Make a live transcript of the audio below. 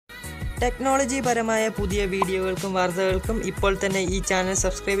Technology പരമായ പുതിയ വീഡിയോകൾക്കും വാർത്തകൾക്കും ഇപ്പോൾ തന്നെ ഈ ചാനൽ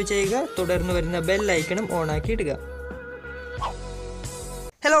സബ്സ്ക്രൈബ് ചെയ്യുക. തുടർന്ന് വരുന്ന ബെൽ ഐക്കണും ഓണാക്കി ഇടുക.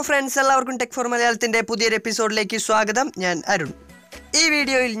 ഹലോ ഫ്രണ്ട്സ്, എല്ലാവർക്കും ടെക് ഫോർ മലയാളത്തിൻ്റെ പുതിയൊരു എപ്പിസോഡിലേക്ക് സ്വാഗതം. ഞാൻ അരുൺ. ഈ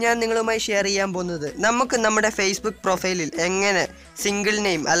വീഡിയോയിൽ ഞാൻ നിങ്ങളുമായി ഷെയർ ചെയ്യാൻ പോകുന്നത് നമുക്ക് നമ്മുടെ ഫേസ്ബുക്ക് പ്രൊഫൈലിൽ എങ്ങനെ സിംഗിൾ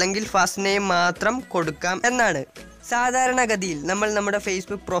നെയിം അല്ലെങ്കിൽ ഫസ്റ്റ് നെയിം മാത്രം കൊടുക്കാം എന്നാണ്. സാധാരണഗതിയിൽ നമ്മൾ നമ്മുടെ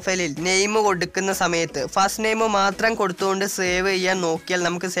ഫേസ്ബുക്ക് പ്രൊഫൈലിൽ നെയിം കൊടുക്കുന്ന സമയത്ത് ഫസ്റ്റ് നെയിം മാത്രം കൊടുത്തുകൊണ്ട് സേവ് ചെയ്യാൻ നോക്കിയാൽ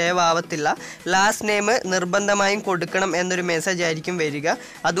നമുക്ക് സേവ് ആവത്തില്ല. ലാസ്റ്റ് നെയിം നിർബന്ധമായും കൊടുക്കണം എന്നൊരു മെസ്സേജ് ആയിരിക്കും വരിക.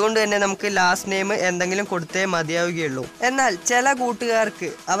 അതുകൊണ്ട് തന്നെ നമുക്ക് ലാസ്റ്റ് നെയിം എന്തെങ്കിലും കൊടുത്തേ മതിയാവുകയുള്ളൂ. എന്നാൽ ചില കൂട്ടുകാർക്ക്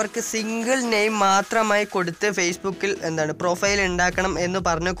അവർക്ക് സിംഗിൾ നെയിം മാത്രമായി കൊടുത്ത് ഫേസ്ബുക്കിൽ പ്രൊഫൈൽ ഉണ്ടാക്കണം എന്ന്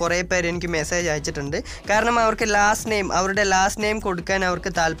പറഞ്ഞ് കുറേ പേര് എനിക്ക് മെസ്സേജ് അയച്ചിട്ടുണ്ട്. കാരണം അവർക്ക് അവരുടെ ലാസ്റ്റ് നെയിം കൊടുക്കാൻ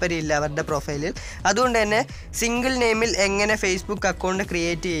അവർക്ക് താല്പര്യമില്ല അവരുടെ പ്രൊഫൈലിൽ. അതുകൊണ്ട് തന്നെ സിംഗിൾ നെയിമിൽ എങ്ങനെ ഫേസ്ബുക്ക് അക്കൗണ്ട്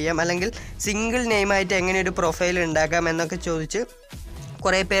ക്രിയേറ്റ് ചെയ്യാം, അല്ലെങ്കിൽ സിംഗിൾ നെയിമായിട്ട് എങ്ങനെ ഒരു പ്രൊഫൈൽ ഉണ്ടാക്കാം എന്നൊക്കെ ചോദിച്ച്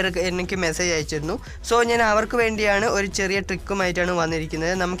കുറേ പേർക്ക് എനിക്ക് മെസ്സേജ് അയച്ചിരുന്നു. സോ ഞാൻ അവർക്ക് വേണ്ടിയാണ് ഒരു ചെറിയ ട്രിക്കുമായിട്ടാണ്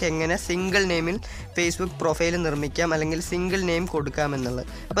വന്നിരിക്കുന്നത്. നമുക്ക് എങ്ങനെ സിംഗിൾ നെയിമിൽ ഫേസ്ബുക്ക് പ്രൊഫൈൽ നിർമ്മിക്കാം അല്ലെങ്കിൽ സിംഗിൾ നെയിം കൊടുക്കാം എന്നുള്ളത്.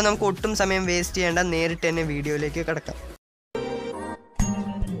 അപ്പോൾ നമുക്ക് ഒട്ടും സമയം വേസ്റ്റ് ചെയ്യേണ്ട, നേരിട്ട് തന്നെ വീഡിയോയിലേക്ക് കടക്കാം.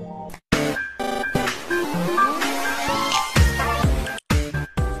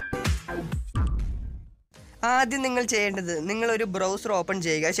 ആദ്യം നിങ്ങൾ ചെയ്യേണ്ടത്, നിങ്ങളൊരു ബ്രൗസർ ഓപ്പൺ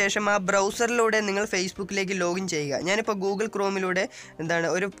ചെയ്യുക. ശേഷം ആ ബ്രൗസറിലൂടെ നിങ്ങൾ ഫേസ്ബുക്കിലേക്ക് ലോഗിൻ ചെയ്യുക. ഞാനിപ്പോൾ ഗൂഗിൾ ക്രോമിലൂടെ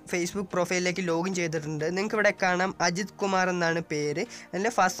ഒരു ഫേസ്ബുക്ക് പ്രൊഫൈലിലേക്ക് ലോഗിൻ ചെയ്തിട്ടുണ്ട്. നിങ്ങൾക്ക് ഇവിടെ കാണാം അജിത് കുമാർ എന്നാണ് പേര്.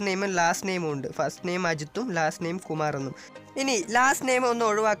 അതിൻ്റെ ഫസ്റ്റ് നെയിമും ലാസ്റ്റ് നെയിമും ഉണ്ട്. First name അജിത്തും last name Kumar എന്നും. ഇനി ലാസ്റ്റ് നെയിം ഒന്ന്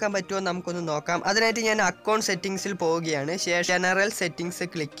ഒഴിവാക്കാൻ പറ്റുമോ നമുക്കൊന്ന് നോക്കാം. അതിനായിട്ട് ഞാൻ അക്കൗണ്ട് സെറ്റിങ്സിൽ പോവുകയാണ്. ശേഷം ജനറൽ സെറ്റിങ്സ്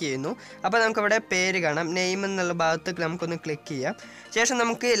ക്ലിക്ക് ചെയ്യുന്നു. അപ്പോൾ നമുക്കവിടെ പേര് കാണാം. നെയിം എന്നുള്ള ഭാഗത്ത് നമുക്കൊന്ന് ക്ലിക്ക് ചെയ്യാം. ശേഷം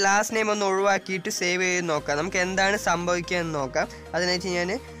നമുക്ക് ലാസ്റ്റ് നെയിം ഒന്ന് ഒഴിവാക്കിയിട്ട് സേവ് ചെയ്ത് നോക്കാം. നമുക്ക് എന്താണ് സംഭവിക്കുക എന്ന് നോക്കാം. അതിനായിട്ട്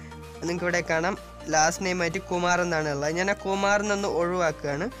നിങ്ങൾക്ക് ഇവിടെ കാണാം ലാസ്റ്റ് നെയിമായിട്ട് കുമാർ എന്നാണ് ഉള്ളത്. ഞാൻ ആ കുമാറിൽ നിന്ന്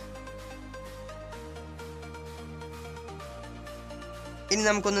ഒഴിവാക്കുകയാണ്. ഇനി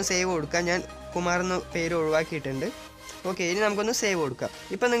നമുക്കൊന്ന് സേവ് കൊടുക്കാം. ഞാൻ കുമാർ എന്ന പേര് ഒഴിവാക്കിയിട്ടുണ്ട്. ഓക്കെ, ഇനി നമുക്കൊന്ന് സേവ് കൊടുക്കാം.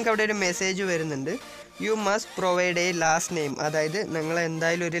 ഇപ്പം നിങ്ങൾക്ക് അവിടെ ഒരു മെസ്സേജ് വരുന്നുണ്ട്, you must provide A last name. അതായത് നിങ്ങൾ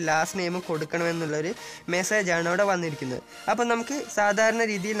എന്തായാലും ഒരു ലാസ്റ്റ് നെയിം കൊടുക്കണമെന്നുള്ളൊരു മെസ്സേജാണ് അവിടെ വന്നിരിക്കുന്നത്. അപ്പം നമുക്ക് സാധാരണ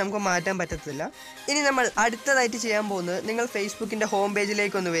രീതിയിൽ നമുക്ക് മാറ്റാൻ പറ്റത്തില്ല. ഇനി നമ്മൾ അടുത്തതായിട്ട് ചെയ്യാൻ പോകുന്നത്, നിങ്ങൾ ഫേസ്ബുക്കിൻ്റെ ഹോം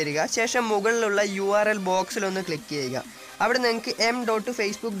പേജിലേക്കൊന്ന് വരിക. ശേഷം മുകളിലുള്ള URL ബോക്സിലൊന്ന് ക്ലിക്ക് ചെയ്യുക. അവിടെ നിങ്ങൾക്ക്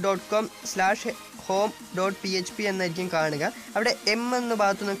m.facebook.com/home.php എന്നായിരിക്കും കാണുക. അവിടെ എം എന്ന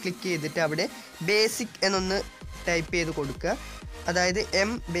ഭാഗത്തൊന്ന് ക്ലിക്ക് ചെയ്തിട്ട് അവിടെ ബേസിക് എന്നൊന്ന് ടൈപ്പ് ചെയ്ത് കൊടുക്കുക. അതായത്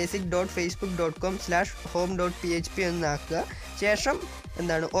m.basic.facebook.com/home.php എന്നാക്കുക. ശേഷം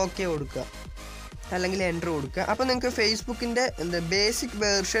ഓക്കെ കൊടുക്കുക അല്ലെങ്കിൽ എൻ്റർ കൊടുക്കുക. അപ്പോൾ നിങ്ങൾക്ക് ഫേസ്ബുക്കിൻ്റെ ബേസിക്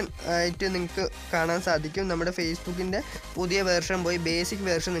വേർഷൻ ആയിട്ട് നിങ്ങൾക്ക് കാണാൻ സാധിക്കും. നമ്മുടെ ഫേസ്ബുക്കിൻ്റെ പുതിയ വേർഷൻ പോയി ബേസിക്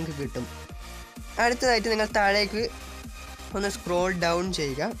വേർഷൻ നിങ്ങൾക്ക് കിട്ടും. അടുത്തതായിട്ട് നിങ്ങൾ താഴേക്ക് ഒന്ന് സ്ക്രോൾ ഡൗൺ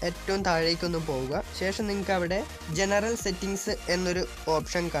ചെയ്യുക. ഏറ്റവും താഴേക്കൊന്ന് പോവുക. ശേഷം നിങ്ങൾക്ക് അവിടെ ജനറൽ സെറ്റിങ്സ് എന്നൊരു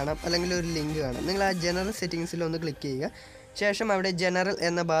ഓപ്ഷൻ കാണാം, അല്ലെങ്കിൽ ഒരു ലിങ്ക് കാണാം. നിങ്ങൾ ആ ജനറൽ സെറ്റിങ്സിൽ ഒന്ന് ക്ലിക്ക് ചെയ്യുക. ശേഷം അവിടെ ജനറൽ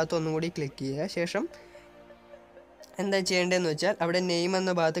എന്ന ഭാഗത്ത് ഒന്നും കൂടി ക്ലിക്ക് ചെയ്യുക. ശേഷം എന്താ ചെയ്യേണ്ടതെന്ന് വെച്ചാൽ അവിടെ നെയിം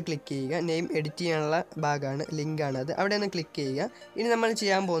എന്ന ഭാഗത്ത് ക്ലിക്ക് ചെയ്യുക. നെയിം എഡിറ്റ് ചെയ്യാനുള്ള ഭാഗമാണ്, ലിങ്കാണ് അത്. അവിടെ ഒന്ന് ക്ലിക്ക് ചെയ്യുക. ഇനി നമ്മൾ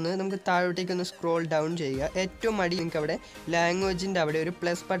ചെയ്യാൻ പോകുന്നത്, നമുക്ക് താഴോട്ടേക്ക് ഒന്ന് സ്ക്രോൾ ഡൗൺ ചെയ്യുക. ഏറ്റവും അടി നിങ്ങൾക്ക് അവിടെ ലാംഗ്വേജിൻ്റെ അവിടെ ഒരു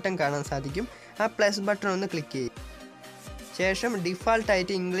പ്ലസ് ബട്ടൺ കാണാൻ സാധിക്കും. ആ പ്ലസ് ബട്ടൺ ഒന്ന് ക്ലിക്ക് ചെയ്യുക. ശേഷം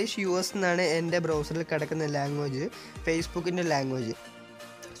ഡിഫാൾട്ടായിട്ട് ഇംഗ്ലീഷ് US എന്നാണ് എൻ്റെ ബ്രൗസറിൽ കിടക്കുന്ന ലാംഗ്വേജ്, ഫേസ്ബുക്കിൻ്റെ ലാംഗ്വേജ്.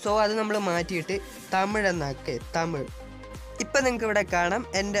 സോ അത് നമ്മൾ മാറ്റിയിട്ട് തമിഴ് എന്നാക്കേ, തമിഴ്. ഇപ്പം നിങ്ങൾക്ക് ഇവിടെ കാണാം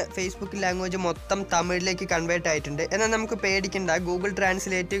എൻ്റെ ഫേസ്ബുക്ക് ലാംഗ്വേജ് മൊത്തം തമിഴിലേക്ക് കൺവേർട്ട് ആയിട്ടുണ്ട്. എന്നാൽ നമുക്ക് പേടിക്കണ്ട, ഗൂഗിൾ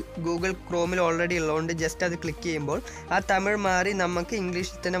ട്രാൻസ്ലേറ്റ് ഗൂഗിൾ ക്രോമിൽ ഓൾറെഡി ഉള്ളതുകൊണ്ട് ജസ്റ്റ് അത് ക്ലിക്ക് ചെയ്യുമ്പോൾ ആ തമിഴ് മാറി നമുക്ക്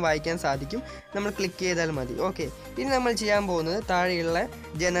ഇംഗ്ലീഷിൽ തന്നെ വായിക്കാൻ സാധിക്കും. നമ്മൾ ക്ലിക്ക് ചെയ്താൽ മതി. ഓക്കെ, ഇനി നമ്മൾ ചെയ്യാൻ പോകുന്നത് താഴെയുള്ള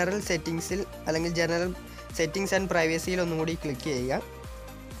ജനറൽ സെറ്റിങ്സിൽ അല്ലെങ്കിൽ ജനറൽ സെറ്റിങ്സ് ആൻഡ് പ്രൈവസിയിൽ ഒന്നും കൂടി ക്ലിക്ക് ചെയ്യുക.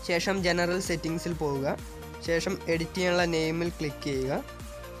 ശേഷം ജനറൽ സെറ്റിങ്സിൽ പോവുക. ശേഷം എഡിറ്റ് ചെയ്യാനുള്ള നെയിമിൽ ക്ലിക്ക് ചെയ്യുക.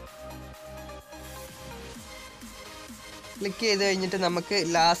 ക്ലിക്ക് ചെയ്ത് കഴിഞ്ഞിട്ട് നമുക്ക്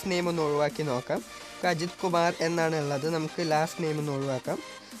ലാസ്റ്റ് നെയിം ഒന്ന് ഒഴിവാക്കി നോക്കാം. അജിത് കുമാർ എന്നാണ് ഉള്ളത്. നമുക്ക് ലാസ്റ്റ് നെയിം ഒന്ന് ഒഴിവാക്കാം.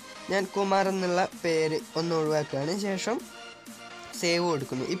 ഞാൻ കുമാർ എന്നുള്ള പേര് ഒന്ന് ഒഴിവാക്കുകയാണ്. ശേഷം സേവ്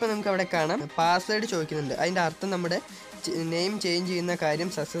കൊടുക്കുന്നു. ഇപ്പോൾ നമുക്ക് അവിടെ കാണാം പാസ്വേഡ് ചോദിക്കുന്നുണ്ട്. അതിൻ്റെ അർത്ഥം നമ്മുടെ നെയിം ചേഞ്ച് ചെയ്യുന്ന കാര്യം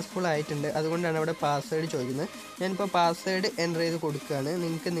സക്സസ്ഫുൾ ആയിട്ടുണ്ട്. അതുകൊണ്ടാണ് അവിടെ പാസ്വേഡ് ചോദിക്കുന്നത്. ഞാനിപ്പോൾ പാസ്വേഡ് എൻ്റർ ചെയ്ത് കൊടുക്കുകയാണ്.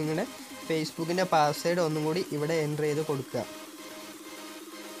 നിങ്ങൾക്ക് നിങ്ങളുടെ ഫേസ്ബുക്കിൻ്റെ പാസ്വേഡ് ഒന്നും കൂടി ഇവിടെ എൻ്റർ ചെയ്ത് കൊടുക്കുക.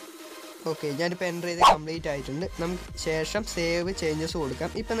 ഓക്കെ, ഞാനിപ്പോൾ എൻ്റർ ചെയ്ത് കംപ്ലീറ്റ് ആയിട്ടുണ്ട്. നമുക്ക് ശേഷം സേവ് ചേഞ്ചസ് കൊടുക്കാം.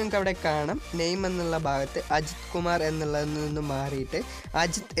 ഇപ്പം നിങ്ങൾക്ക് അവിടെ കാണാം നെയിം എന്നുള്ള ഭാഗത്ത് അജിത് കുമാർ എന്നുള്ളതിൽ നിന്ന് മാറിയിട്ട്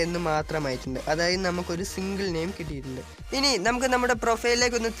അജിത് എന്ന് മാത്രമായിട്ടുണ്ട്. അതായത് നമുക്കൊരു സിംഗിൾ നെയിം കിട്ടിയിട്ടുണ്ട്. ഇനി നമുക്ക് നമ്മുടെ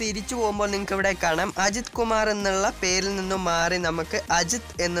പ്രൊഫൈലിലേക്ക് ഒന്ന് തിരിച്ചു പോകുമ്പോൾ നിങ്ങൾക്ക് ഇവിടെ കാണാം അജിത് കുമാർ എന്നുള്ള പേരിൽ നിന്നും മാറി നമുക്ക്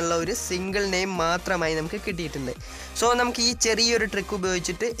അജിത് എന്നുള്ള ഒരു സിംഗിൾ നെയിം മാത്രമായി നമുക്ക് കിട്ടിയിട്ടുണ്ട്. സോ നമുക്ക് ഈ ചെറിയൊരു ട്രിക്ക്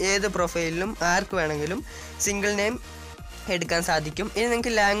ഉപയോഗിച്ചിട്ട് ഏത് പ്രൊഫൈലിലും ആർക്ക് വേണമെങ്കിലും സിംഗിൾ നെയിം എടുക്കാൻ സാധിക്കും. ഇനി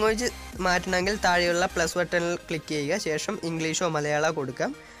നിങ്ങൾക്ക് ലാംഗ്വേജ് മാറ്റണമെങ്കിൽ താഴെയുള്ള പ്ലസ് ബട്ടണിൽ ക്ലിക്ക് ചെയ്യുക. ശേഷം ഇംഗ്ലീഷോ മലയാളമോ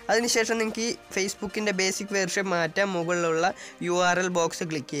കൊടുക്കാം. അതിനുശേഷം നിങ്ങൾക്ക് ഈ ഫേസ്ബുക്കിൻ്റെ ബേസിക് വേർഷൻ മാറ്റാൻ മുകളിലുള്ള URL ബോക്സ്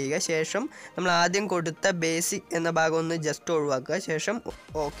ക്ലിക്ക് ചെയ്യുക. ശേഷം നമ്മൾ ആദ്യം കൊടുത്ത ബേസിക് എന്ന ഭാഗം ഒന്ന് ജസ്റ്റ് ഒഴിവാക്കുക. ശേഷം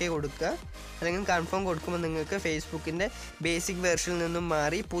ഓക്കെ കൊടുക്കുക, അല്ലെങ്കിൽ കൺഫേം കൊടുക്കുമ്പോൾ നിങ്ങൾക്ക് ഫേസ്ബുക്കിൻ്റെ ബേസിക് വേർഷനിൽ നിന്നും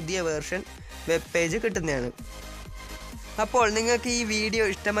മാറി പുതിയ വേർഷൻ വെബ് പേജ് കിട്ടുന്നതാണ്. അപ്പോൾ നിങ്ങൾക്ക് ഈ വീഡിയോ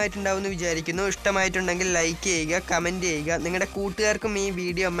ഇഷ്ടമായിട്ടുണ്ടാവുമെന്ന് വിചാരിക്കുന്നു. ഇഷ്ടമായിട്ടുണ്ടെങ്കിൽ ലൈക്ക് ചെയ്യുക, കമൻറ്റ് ചെയ്യുക. നിങ്ങളുടെ കൂട്ടുകാർക്കും ഈ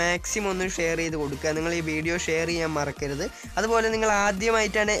വീഡിയോ മാക്സിമം ഒന്ന് ഷെയർ ചെയ്ത് കൊടുക്കുക. നിങ്ങൾ ഈ വീഡിയോ ഷെയർ ചെയ്യാൻ മറക്കരുത്. അതുപോലെ നിങ്ങൾ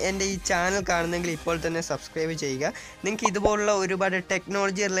ആദ്യമായിട്ടാണ് എൻ്റെ ഈ ചാനൽ കാണുന്നതെങ്കിൽ ഇപ്പോൾ തന്നെ സബ്സ്ക്രൈബ് ചെയ്യുക. നിങ്ങൾക്ക് ഇതുപോലുള്ള ഒരുപാട്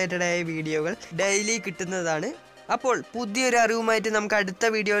ടെക്നോളജി റിലേറ്റഡ് ആയ വീഡിയോകൾ ഡെയിലി കിട്ടുന്നതാണ്. അപ്പോൾ പുതിയൊരു അറിവുമായിട്ട് നമുക്ക് അടുത്ത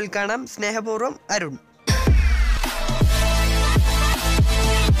വീഡിയോയിൽ കാണാം. സ്നേഹപൂർവ്വം, അരുൺ.